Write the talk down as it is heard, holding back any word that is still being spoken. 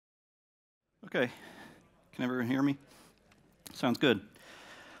Okay. Can everyone hear me? Sounds good.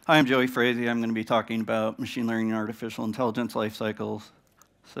 Hi, I'm Joey Frazee. I'm going to be talking about machine learning and artificial intelligence life cycles.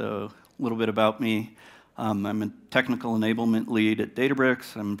 So a little bit about me. I'm a technical enablement lead at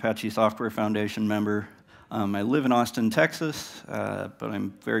Databricks. I'm an Apache Software Foundation member. I live in Austin, Texas, but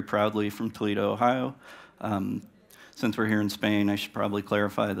I'm very proudly from Toledo, Ohio. Since we're here in Spain, I should probably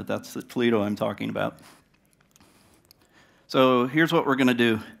clarify that that's the Toledo I'm talking about. So here's what we're going to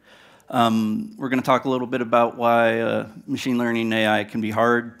do. We're going to talk a little bit about why machine learning and AI can be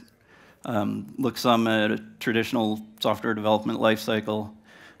hard, look some at a traditional software development lifecycle.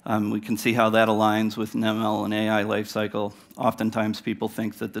 We can see how that aligns with an ML and AI lifecycle. Oftentimes people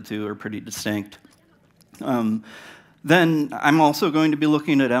think that the two are pretty distinct. Then I'm also going to be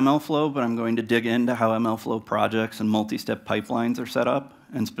looking at ML flow, but I'm going to dig into how ML flow projects and multi-step pipelines are set up,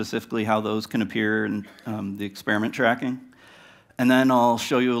 and specifically how those can appear in the experiment tracking. And then I'll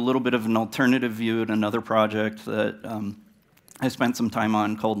show you a little bit of an alternative view at another project that I spent some time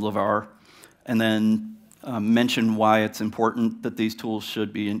on called LeVar, and then mention why it's important that these tools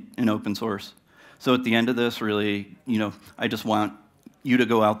should be in open source. So at the end of this, really, I just want you to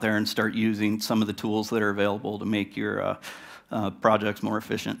go out there and start using some of the tools that are available to make your projects more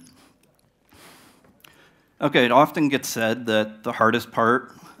efficient. Okay, it often gets said that the hardest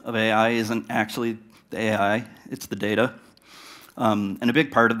part of AI isn't actually the AI, it's the data. And a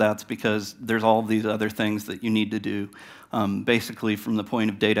big part of that's because there's all of these other things that you need to do, basically from the point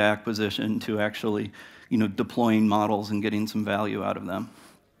of data acquisition to actually deploying models and getting some value out of them.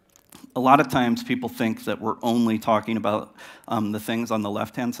 A lot of times people think that we're only talking about the things on the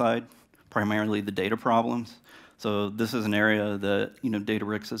left-hand side, primarily the data problems. So this is an area that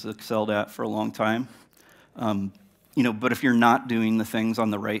Databricks has excelled at for a long time. But if you're not doing the things on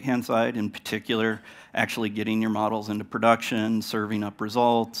the right-hand side, in particular, actually getting your models into production, serving up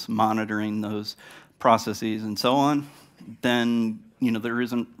results, monitoring those processes, and so on, then there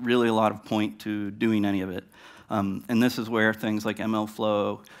isn't really a lot of point to doing any of it. And this is where things like ML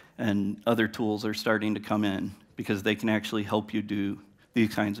flow and other tools are starting to come in, because they can actually help you do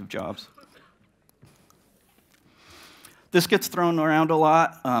these kinds of jobs. This gets thrown around a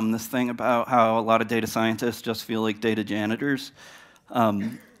lot, this thing about how a lot of data scientists just feel like data janitors.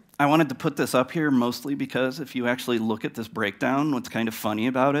 I wanted to put this up here mostly because if you actually look at this breakdown, what's kind of funny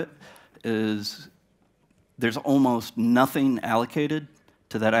about it is there's almost nothing allocated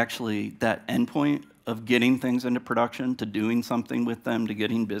to that endpoint of getting things into production, to doing something with them, to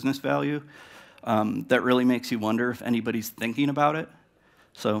getting business value. That really makes you wonder if anybody's thinking about it.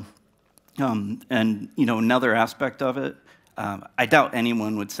 So. Another aspect of it, I doubt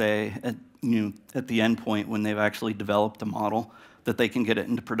anyone would say at the end point when they've actually developed a model that they can get it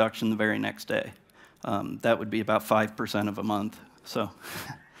into production the very next day. That would be about 5% of a month. So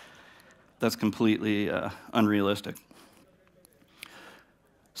that's completely unrealistic.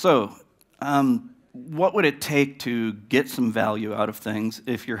 So what would it take to get some value out of things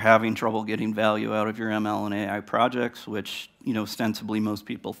if you're having trouble getting value out of your ML and AI projects, which ostensibly most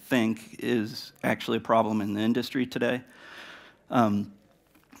people think is actually a problem in the industry today?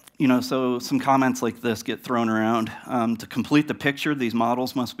 So some comments like this get thrown around. To complete the picture, these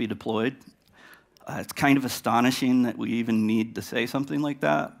models must be deployed. It's kind of astonishing that we even need to say something like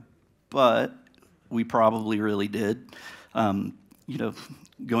that, but we probably really did.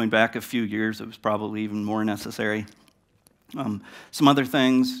 Going back a few years, it was probably even more necessary. Some other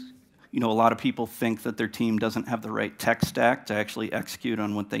things, a lot of people think that their team doesn't have the right tech stack to actually execute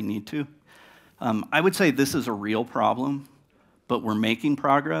on what they need to. I would say this is a real problem, but we're making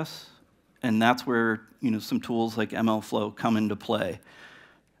progress, and that's where some tools like ML flow come into play.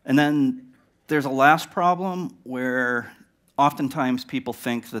 And then there's a last problem where oftentimes people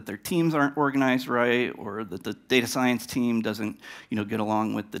think that their teams aren't organized right, or that the data science team doesn't get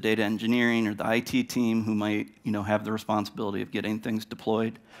along with the data engineering or the IT team who might have the responsibility of getting things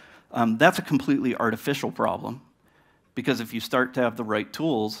deployed. That's a completely artificial problem, because if you start to have the right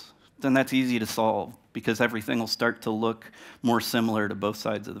tools, then that's easy to solve, because everything will start to look more similar to both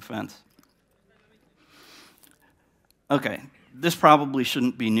sides of the fence. Okay, this probably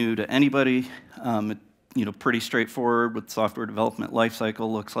shouldn't be new to anybody. Pretty straightforward what software development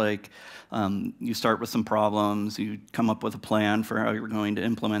lifecycle looks like. You start with some problems, you come up with a plan for how you're going to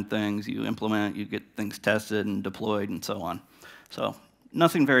implement things, you implement, you get things tested and deployed and so on. So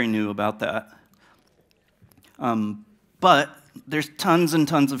nothing very new about that. But there's tons and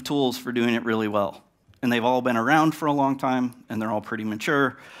tons of tools for doing it really well. And they've all been around for a long time, and they're all pretty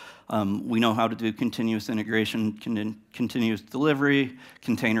mature. We know how to do continuous integration, continuous delivery.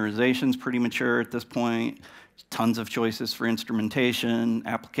 Containerization's pretty mature at this point. Tons of choices for instrumentation,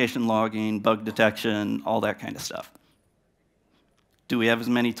 application logging, bug detection, all that kind of stuff. Do we have as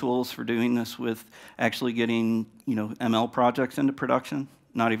many tools for doing this with actually getting ML projects into production?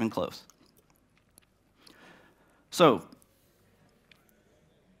 Not even close. So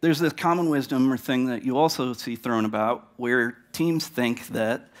there's this common wisdom or thing that you also see thrown about where teams think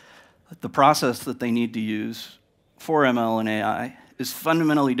that the process that they need to use for ML and AI is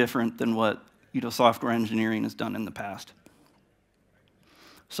fundamentally different than what software engineering has done in the past.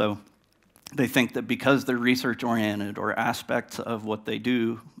 So they think that because they're research-oriented or aspects of what they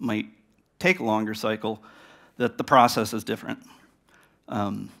do might take a longer cycle, that the process is different.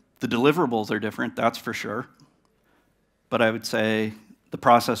 The deliverables are different, that's for sure. But I would say the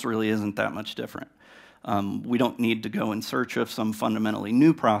process really isn't that much different. We don't need to go in search of some fundamentally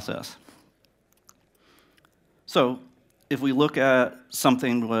new process. So if we look at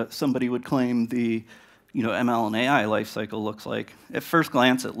something what somebody would claim the ML and AI lifecycle looks like, at first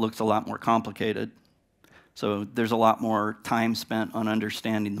glance it looks a lot more complicated. So there's a lot more time spent on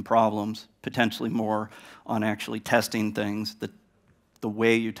understanding the problems, potentially more on actually testing things. The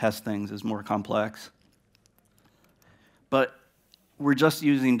way you test things is more complex. But we're just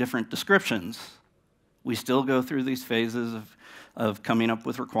using different descriptions. We still go through these phases of coming up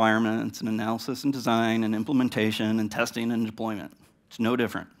with requirements and analysis and design and implementation and testing and deployment. It's no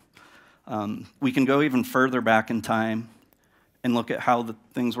different. We can go even further back in time and look at how the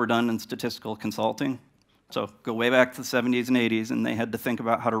things were done in statistical consulting. So go way back to the 70s and 80s, and they had to think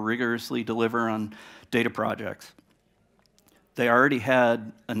about how to rigorously deliver on data projects. They already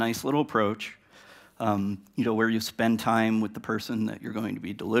had a nice little approach, where you spend time with the person that you're going to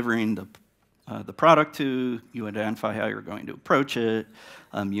be delivering the product to, you identify how you're going to approach it,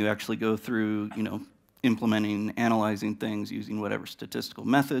 you actually go through, implementing, analyzing things using whatever statistical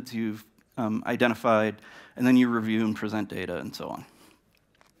methods you've identified, and then you review and present data and so on.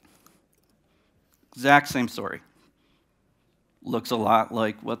 Exact same story. Looks a lot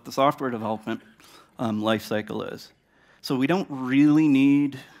like what the software development life cycle is. So we don't really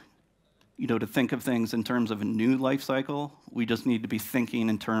need to think of things in terms of a new life cycle. We just need to be thinking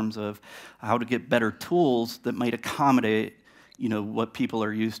in terms of how to get better tools that might accommodate what people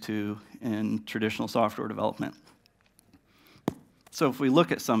are used to in traditional software development. So if we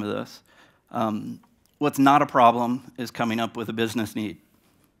look at some of this, what's not a problem is coming up with a business need.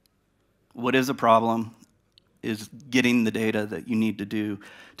 What is a problem is getting the data that you need to do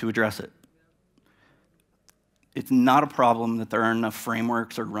to address it. It's not a problem that there aren't enough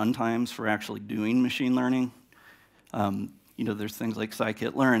frameworks or runtimes for actually doing machine learning. There's things like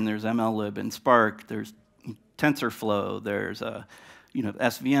scikit-learn, there's MLlib and Spark, there's TensorFlow, there's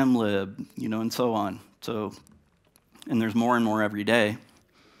SVMlib, and so on. So, and there's more and more every day.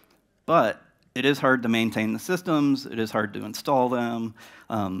 But it is hard to maintain the systems, it is hard to install them,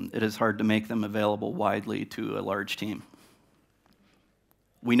 it is hard to make them available widely to a large team.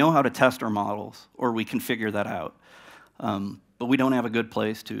 We know how to test our models, or we can figure that out. But we don't have a good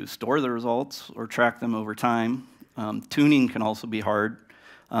place to store the results or track them over time. Tuning can also be hard.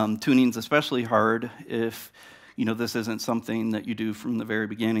 Tuning's especially hard if this isn't something that you do from the very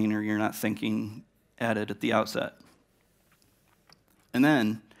beginning or you're not thinking at it at the outset. And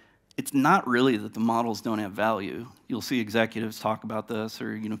then, it's not really that the models don't have value. You'll see executives talk about this,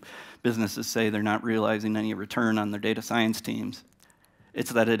 or businesses say they're not realizing any return on their data science teams.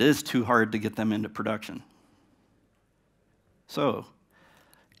 It's that it is too hard to get them into production. So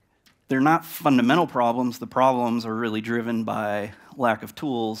they're not fundamental problems. The problems are really driven by lack of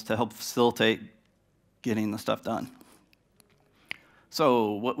tools to help facilitate getting the stuff done.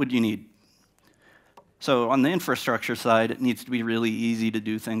 So what would you need? So on the infrastructure side, it needs to be really easy to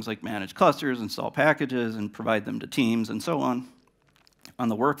do things like manage clusters, install packages, and provide them to teams, and so on. On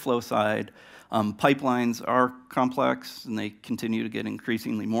the workflow side, pipelines are complex, and they continue to get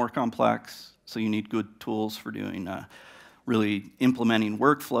increasingly more complex, so you need good tools for doing really implementing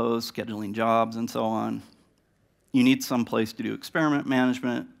workflows, scheduling jobs, and so on. You need some place to do experiment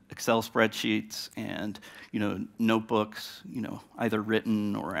management. Excel spreadsheets and notebooks, either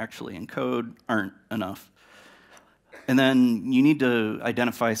written or actually in code, aren't enough. And then you need to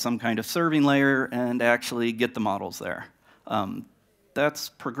identify some kind of serving layer and actually get the models there. That's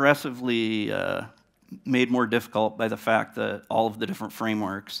progressively made more difficult by the fact that all of the different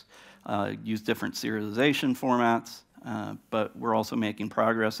frameworks use different serialization formats, but we're also making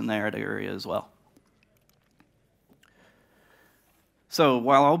progress in that area as well. So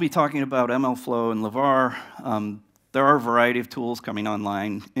while I'll be talking about MLflow and LeVar, there are a variety of tools coming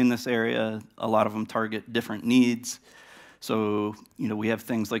online in this area. A lot of them target different needs. So, we have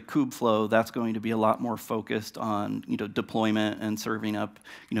things like Kubeflow. That's going to be a lot more focused on, deployment and serving up,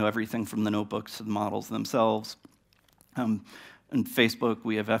 everything from the notebooks to the models themselves. In Facebook,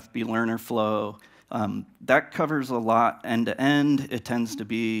 we have FB Learner Flow. That covers a lot end-to-end. It tends to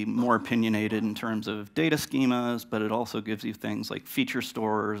be more opinionated in terms of data schemas, but it also gives you things like feature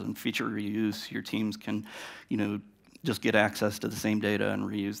stores and feature reuse. Your teams can, just get access to the same data and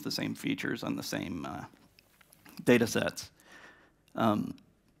reuse the same features on the same data sets.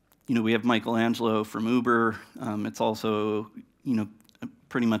 We have Michelangelo from Uber. It's also,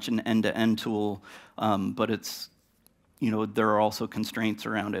 pretty much an end-to-end tool, but it's, there are also constraints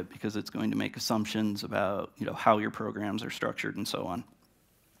around it because it's going to make assumptions about, how your programs are structured and so on.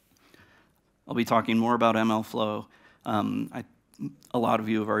 I'll be talking more about MLflow. A lot of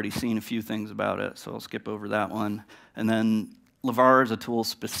you have already seen a few things about it, so I'll skip over that one. And then LeVar is a tool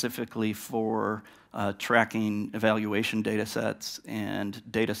specifically for tracking evaluation data sets and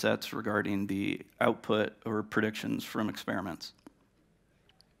data sets regarding the output or predictions from experiments.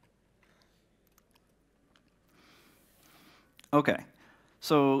 Okay,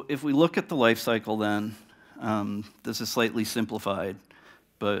 so if we look at the life cycle then, this is slightly simplified,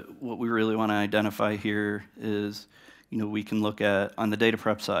 but what we really want to identify here is, we can look at, on the data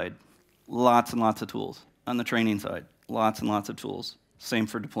prep side, lots and lots of tools. On the training side, lots and lots of tools. Same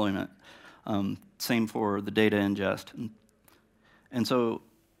for deployment. Same for the data ingest. And so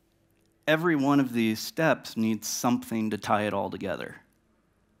every one of these steps needs something to tie it all together.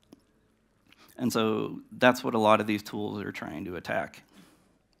 And so that's what a lot of these tools are trying to attack.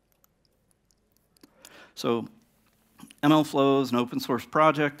 So MLflow is an open source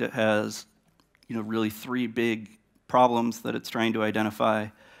project. It has, really three big problems that it's trying to identify.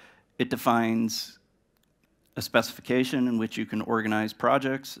 It defines a specification in which you can organize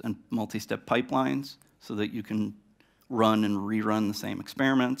projects and multi-step pipelines so that you can run and rerun the same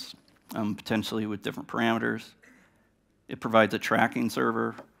experiments, potentially with different parameters. It provides a tracking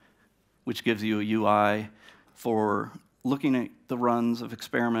server, which gives you a UI for looking at the runs of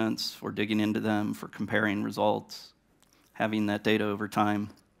experiments, for digging into them, for comparing results, having that data over time.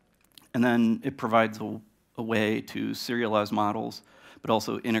 And then it provides a way to serialize models, but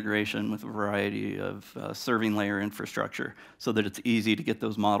also integration with a variety of serving layer infrastructure so that it's easy to get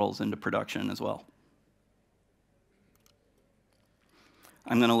those models into production as well.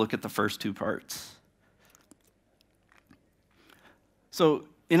 I'm going to look at the first two parts. So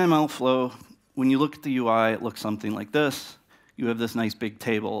in MLflow, when you look at the UI, it looks something like this. You have this nice big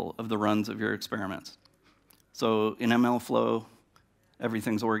table of the runs of your experiments. So in MLflow,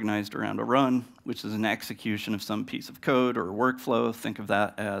 everything's organized around a run, which is an execution of some piece of code or a workflow. Think of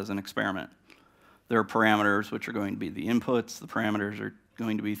that as an experiment. There are parameters, which are going to be the inputs. The parameters are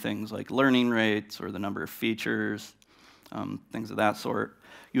going to be things like learning rates or the number of features, things of that sort.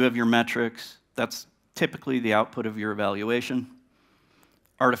 You have your metrics. That's typically the output of your evaluation.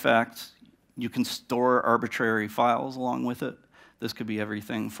 Artifacts, you can store arbitrary files along with it. This could be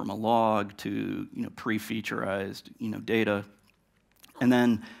everything from a log to pre-featurized data. And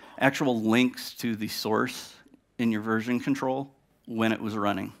then actual links to the source in your version control when it was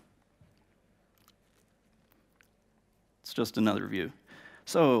running. It's just another view.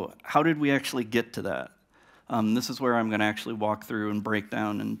 So how did we actually get to that? This is where I'm going to actually walk through and break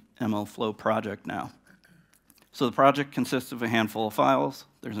down an MLflow project now. So the project consists of a handful of files.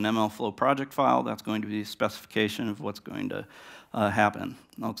 There's an MLflow project file. That's going to be a specification of what's going to happen.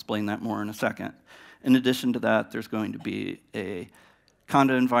 I'll explain that more in a second. In addition to that, there's going to be a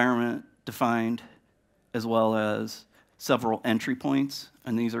Conda environment defined, as well as several entry points,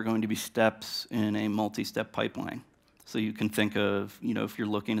 and these are going to be steps in a multi-step pipeline. So you can think of, if you're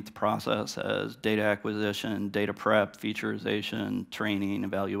looking at the process as data acquisition, data prep, featurization, training,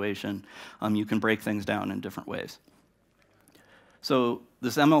 evaluation, you can break things down in different ways. So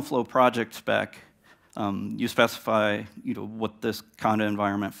this MLflow project spec, you specify, what this Conda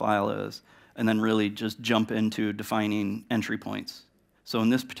environment file is, and then really just jump into defining entry points. So in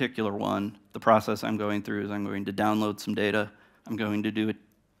this particular one, the process I'm going through is I'm going to download some data. I'm going to do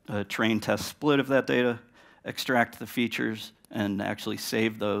a train test split of that data, extract the features, and actually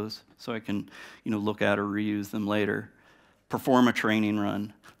save those so I can look at or reuse them later, perform a training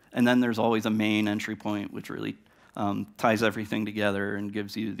run, and then there's always a main entry point which really ties everything together and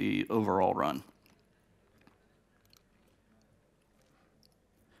gives you the overall run.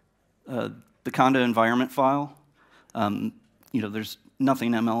 The Conda environment file, there's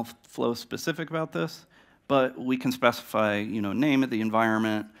nothing MLflow specific about this, but we can specify name of the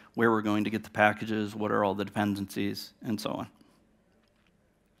environment, where we're going to get the packages, what are all the dependencies, and so on.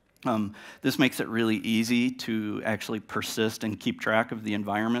 This makes it really easy to actually persist and keep track of the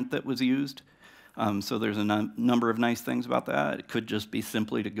environment that was used. So there's a number of nice things about that. It could just be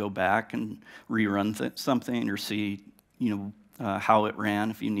simply to go back and rerun something or see, how it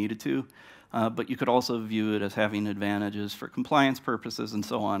ran if you needed to. But you could also view it as having advantages for compliance purposes and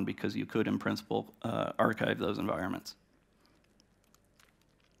so on, because you could, in principle, archive those environments.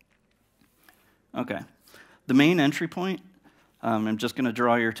 Okay, the main entry point, I'm just going to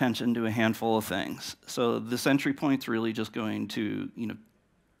draw your attention to a handful of things. So this entry point's really just going to,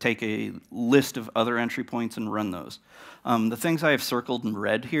 take a list of other entry points and run those. The things I have circled in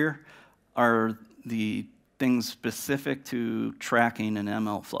red here are the things specific to tracking an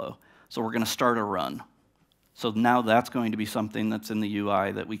ML flow. So we're going to start a run. So now that's going to be something that's in the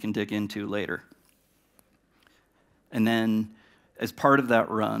UI that we can dig into later. And then as part of that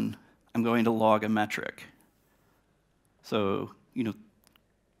run, I'm going to log a metric. So,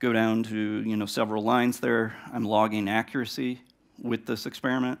 go down to, several lines there. I'm logging accuracy with this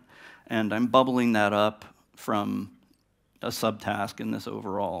experiment, and I'm bubbling that up from a subtask in this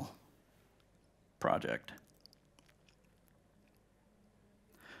overall project.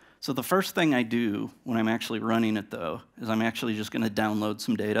 So the first thing I do when I'm actually running it, though, is I'm actually just going to download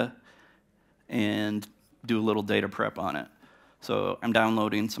some data and do a little data prep on it. So I'm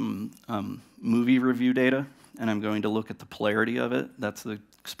downloading some movie review data, and I'm going to look at the polarity of it. That's the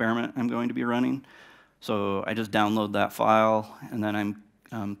experiment I'm going to be running. So I just download that file, and then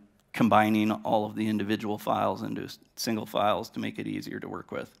I'm combining all of the individual files into single files to make it easier to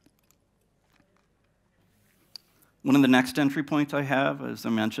work with. One of the next entry points I have, as I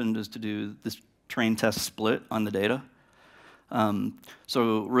mentioned, is to do this train test split on the data.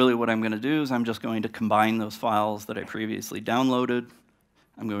 So really what I'm going to do is I'm just going to combine those files that I previously downloaded.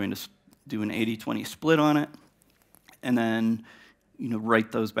 I'm going to do an 80-20 split on it, and then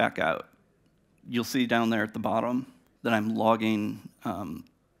write those back out. You'll see down there at the bottom that I'm logging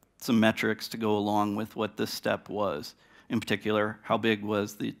some metrics to go along with what this step was. In particular, how big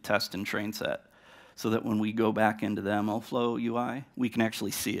was the test and train set, so that when we go back into the MLflow UI, we can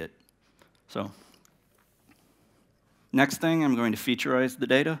actually see it. So next thing, I'm going to featureize the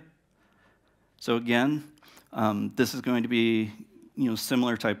data. So again, this is going to be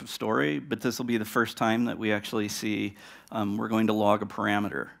similar type of story, but this will be the first time that we actually see we're going to log a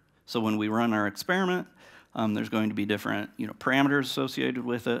parameter. So when we run our experiment, there's going to be different parameters associated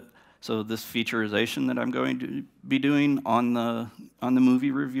with it. So this featureization that I'm going to be doing on the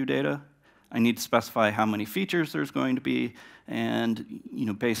movie review data, I need to specify how many features there's going to be, and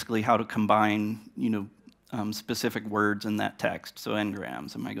basically how to combine specific words in that text. So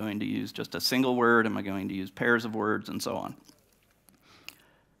n-grams. Am I going to use just a single word? Am I going to use pairs of words, and so on?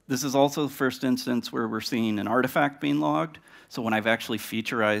 This is also the first instance where we're seeing an artifact being logged. So when I've actually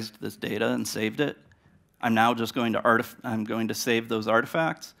featureized this data and saved it, I'm now just going to save those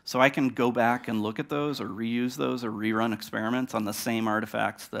artifacts, so I can go back and look at those or reuse those or rerun experiments on the same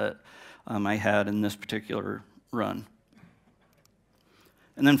artifacts that I had in this particular run.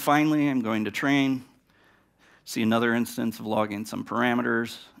 And then finally, I'm going to train, see another instance of logging some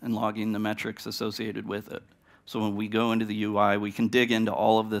parameters and logging the metrics associated with it. So when we go into the UI, we can dig into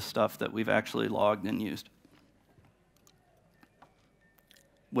all of this stuff that we've actually logged and used.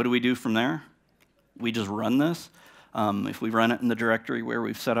 What do we do from there? We just run this. If we run it in the directory where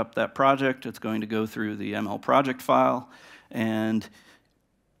we've set up that project, it's going to go through the ML project file and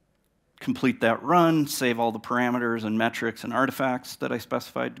complete that run, save all the parameters and metrics and artifacts that I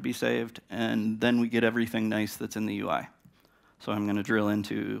specified to be saved, and then we get everything nice that's in the UI. So I'm going to drill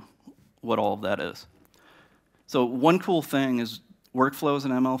into what all of that is. So one cool thing is workflows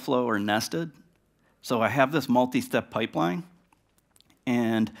in MLflow are nested. So I have this multi-step pipeline,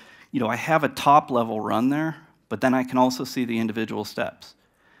 and I have a top-level run there, but then I can also see the individual steps.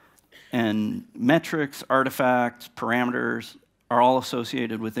 And metrics, artifacts, parameters are all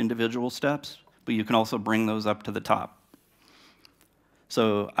associated with individual steps, but you can also bring those up to the top.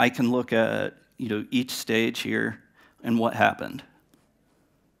 So I can look at each stage here and what happened.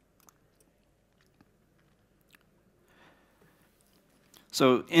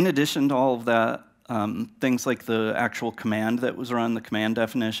 So in addition to all of that, things like the actual command that was run, the command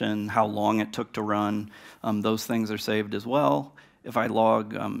definition, how long it took to run, those things are saved as well. If I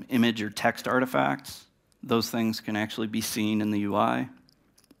log image or text artifacts, those things can actually be seen in the UI.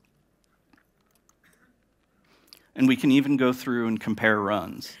 And we can even go through and compare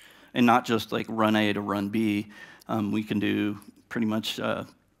runs, and not just like run A to run B. We can do pretty much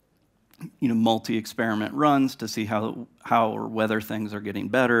multi-experiment runs to see how or whether things are getting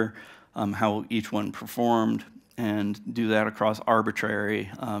better, how each one performed, and do that across arbitrary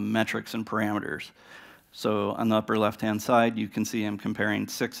metrics and parameters. So on the upper left-hand side, you can see I'm comparing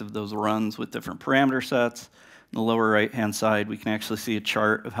 6 of those runs with different parameter sets. On the lower right-hand side, we can actually see a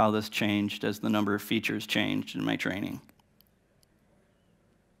chart of how this changed as the number of features changed in my training.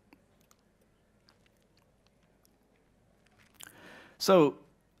 So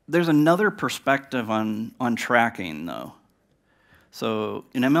there's another perspective on tracking, though. So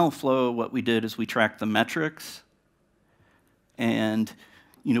in MLflow, what we did is we tracked the metrics, and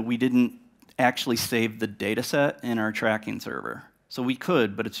we didn't actually save the data set in our tracking server. So we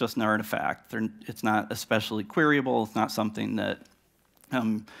could, but it's just an artifact. It's not especially queryable. It's not something that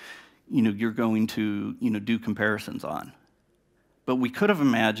you're going to do comparisons on. But we could have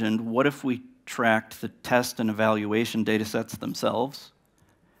imagined, what if we tracked the test and evaluation data sets themselves,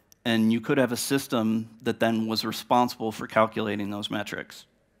 and you could have a system that then was responsible for calculating those metrics.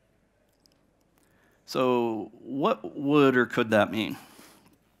 So what would or could that mean?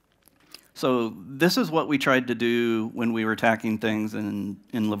 So this is what we tried to do when we were attacking things in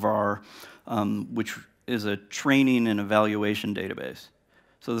LeVar, which is a training and evaluation database.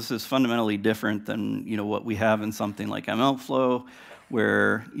 So this is fundamentally different than what we have in something like MLflow,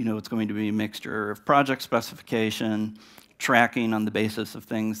 where it's going to be a mixture of project specification, tracking on the basis of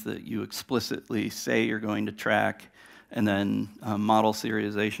things that you explicitly say you're going to track, and then model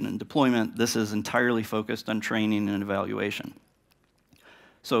serialization and deployment. This is entirely focused on training and evaluation.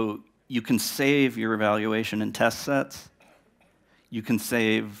 So you can save your evaluation and test sets. You can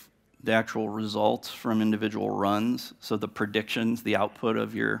save the actual results from individual runs, so the predictions, the output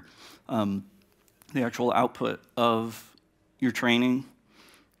of your, the actual output of your training.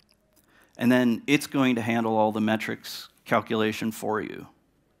 And then it's going to handle all the metrics calculation for you.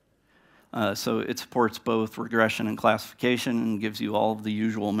 So it supports both regression and classification and gives you all of the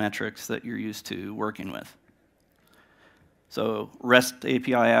usual metrics that you're used to working with. So REST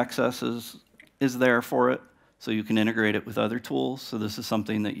API access is there for it, so you can integrate it with other tools. So this is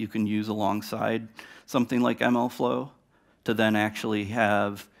something that you can use alongside something like MLflow to then actually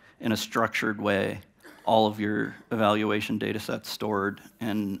have, in a structured way, all of your evaluation data sets stored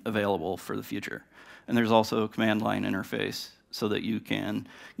and available for the future. And there's also a command line interface so that you can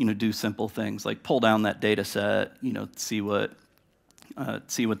do simple things like pull down that data set, see what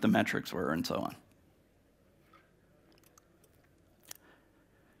the metrics were and so on.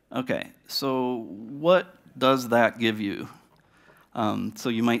 Okay, so what does that give you? So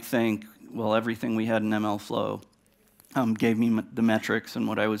you might think, well, everything we had in MLflow gave me the metrics and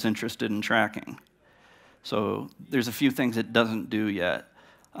what I was interested in tracking. So there's a few things it doesn't do yet.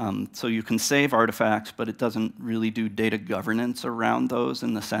 So you can save artifacts, but it doesn't really do data governance around those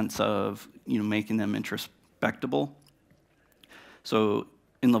in the sense of making them introspectable. So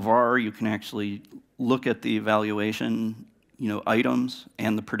in LeVar, you can actually look at the evaluation items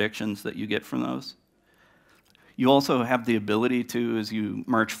and the predictions that you get from those. You also have the ability to, as you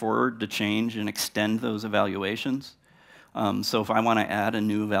march forward, to change and extend those evaluations. So if I want to add a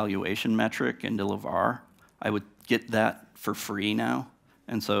new evaluation metric into LeVar, I would get that for free now.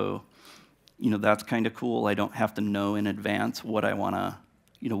 And so that's kind of cool. I don't have to know in advance what I want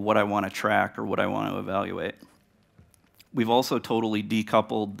to track or what I want to evaluate. We've also totally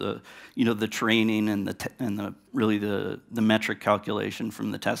decoupled the training and really the metric calculation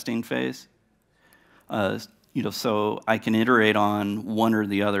from the testing phase. So I can iterate on one or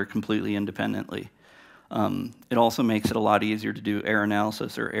the other completely independently. It also makes it a lot easier to do error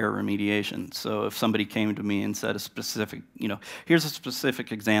analysis or error remediation. So if somebody came to me and said a specific, here's a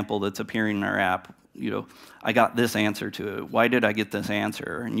specific example that's appearing in our app, I got this answer to it. Why did I get this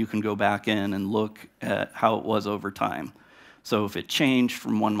answer? And you can go back in and look at how it was over time. So if it changed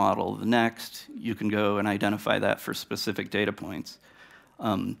from one model to the next, you can go and identify that for specific data points.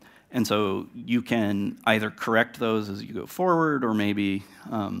 And so you can either correct those as you go forward or maybe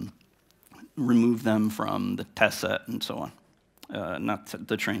remove them from the test set and so on, not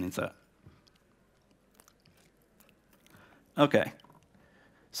the training set. Okay,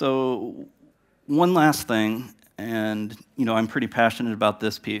 so one last thing, and I'm pretty passionate about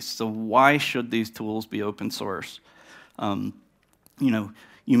this piece. So why should these tools be open source?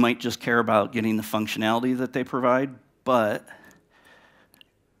 You might just care about getting the functionality that they provide, but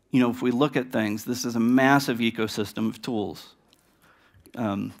if we look at things, this is a massive ecosystem of tools.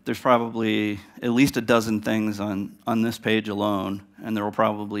 There's probably at least a dozen things on this page alone, and there will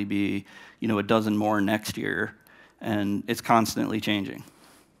probably be a dozen more next year, and it's constantly changing.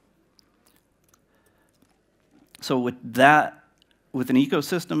 So with an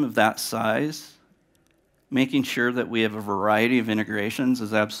ecosystem of that size, making sure that we have a variety of integrations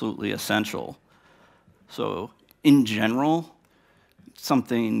is absolutely essential. So in general,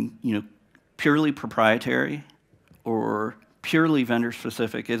 something purely proprietary or purely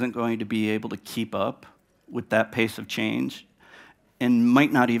vendor-specific isn't going to be able to keep up with that pace of change and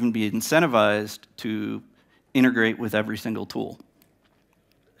might not even be incentivized to integrate with every single tool.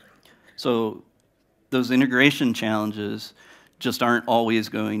 So those integration challenges just aren't always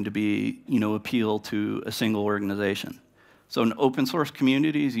going to be, appeal to a single organization. So an open source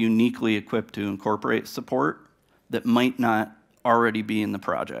community is uniquely equipped to incorporate support that might not already be in the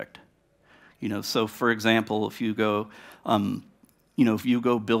project. So for example, if you go,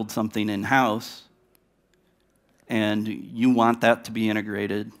 build something in-house and you want that to be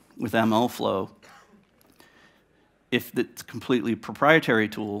integrated with MLflow, if it's a completely proprietary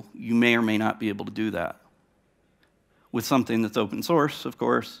tool, you may or may not be able to do that. With something that's open source, of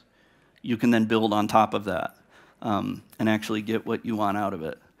course, you can then build on top of that and actually get what you want out of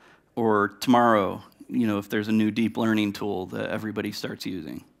it. Or tomorrow, if there's a new deep learning tool that everybody starts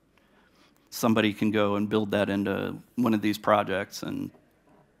using, somebody can go and build that into one of these projects and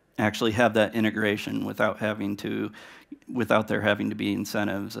actually have that integration without there having to be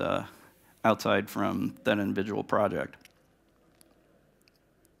incentives outside from that individual project.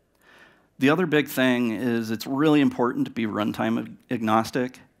 The other big thing is it's really important to be runtime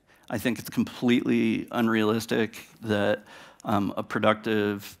agnostic. I think it's completely unrealistic that a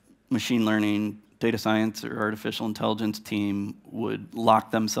productive machine learning, data science, or artificial intelligence team would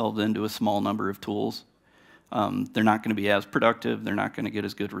lock themselves into a small number of tools. They're not going to be as productive. They're not going to get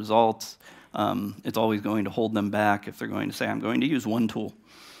as good results. It's always going to hold them back if they're going to say, I'm going to use one tool.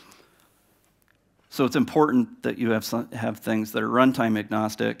 So it's important that you have things that are runtime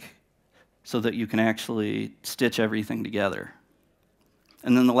agnostic so that you can actually stitch everything together.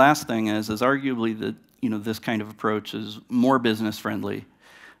 And then the last thing is arguably that this kind of approach is more business friendly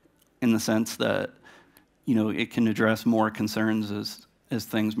in the sense that it can address more concerns as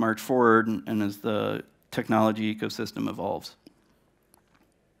things march forward and as the technology ecosystem evolves.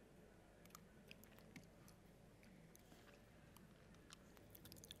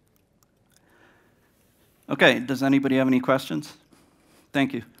 Okay, does anybody have any questions?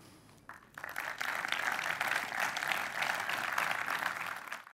 Thank you.